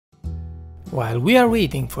While we are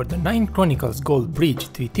waiting for the 9 Chronicles Gold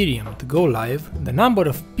bridge to Ethereum to go live, the number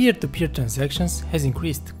of peer-to-peer transactions has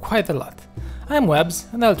increased quite a lot. I'm Webs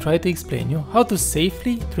and I'll try to explain you how to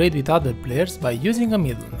safely trade with other players by using a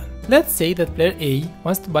middleman. Let's say that player A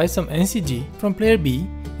wants to buy some NCG from player B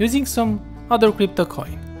using some other crypto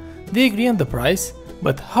coin. They agree on the price,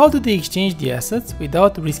 but how do they exchange the assets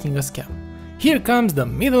without risking a scam? Here comes the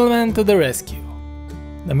middleman to the rescue.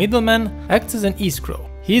 The middleman acts as an escrow.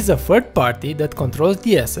 He is a third party that controls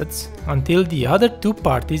the assets until the other two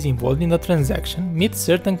parties involved in the transaction meet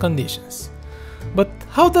certain conditions. But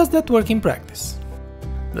how does that work in practice?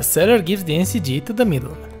 The seller gives the NCG to the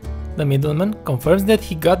middleman. The middleman confirms that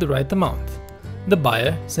he got the right amount. The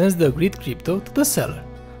buyer sends the agreed crypto to the seller.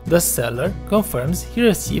 The seller confirms he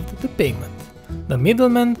received the payment. The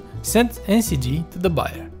middleman sends NCG to the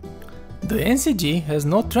buyer. The NCG has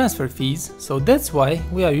no transfer fees, so that's why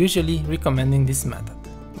we are usually recommending this method.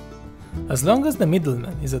 As long as the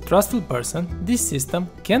middleman is a trustful person, this system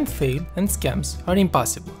can't fail and scams are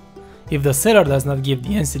impossible. If the seller does not give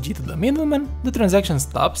the NCG to the middleman, the transaction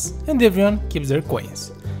stops and everyone keeps their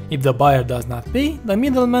coins. If the buyer does not pay, the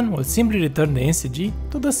middleman will simply return the NCG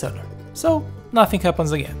to the seller. So nothing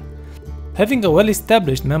happens again. Having a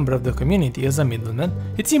well-established member of the community as a middleman,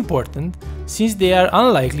 it's important since they are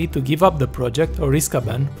unlikely to give up the project or risk a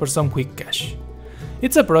ban for some quick cash.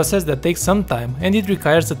 It's a process that takes some time and it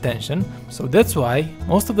requires attention, so that's why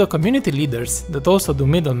most of the community leaders that also do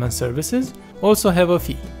middleman services also have a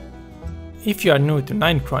fee. If you are new to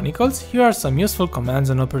 9 Chronicles, here are some useful commands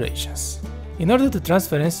and operations. In order to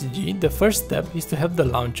transfer NCG, the first step is to have the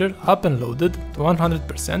launcher up and loaded to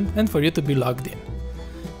 100% and for you to be logged in.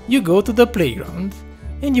 You go to the playground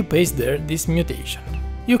and you paste there this mutation.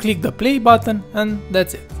 You click the play button and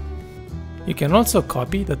that's it. You can also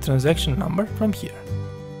copy the transaction number from here.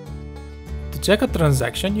 To check a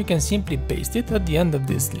transaction, you can simply paste it at the end of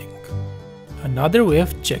this link. Another way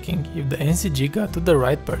of checking if the NCG got to the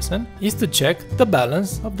right person is to check the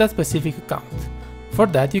balance of that specific account. For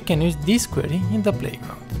that, you can use this query in the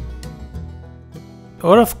playground.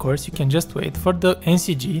 Or of course, you can just wait for the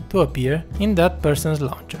NCG to appear in that person's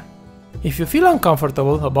launcher. If you feel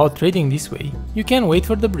uncomfortable about trading this way, you can wait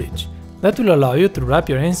for the bridge. That will allow you to wrap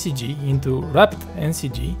your NCG into wrapped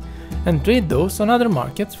NCG and trade those on other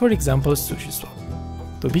markets, for example SushiSwap.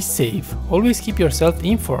 To be safe, always keep yourself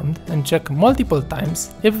informed and check multiple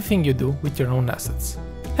times everything you do with your own assets.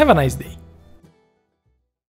 Have a nice day!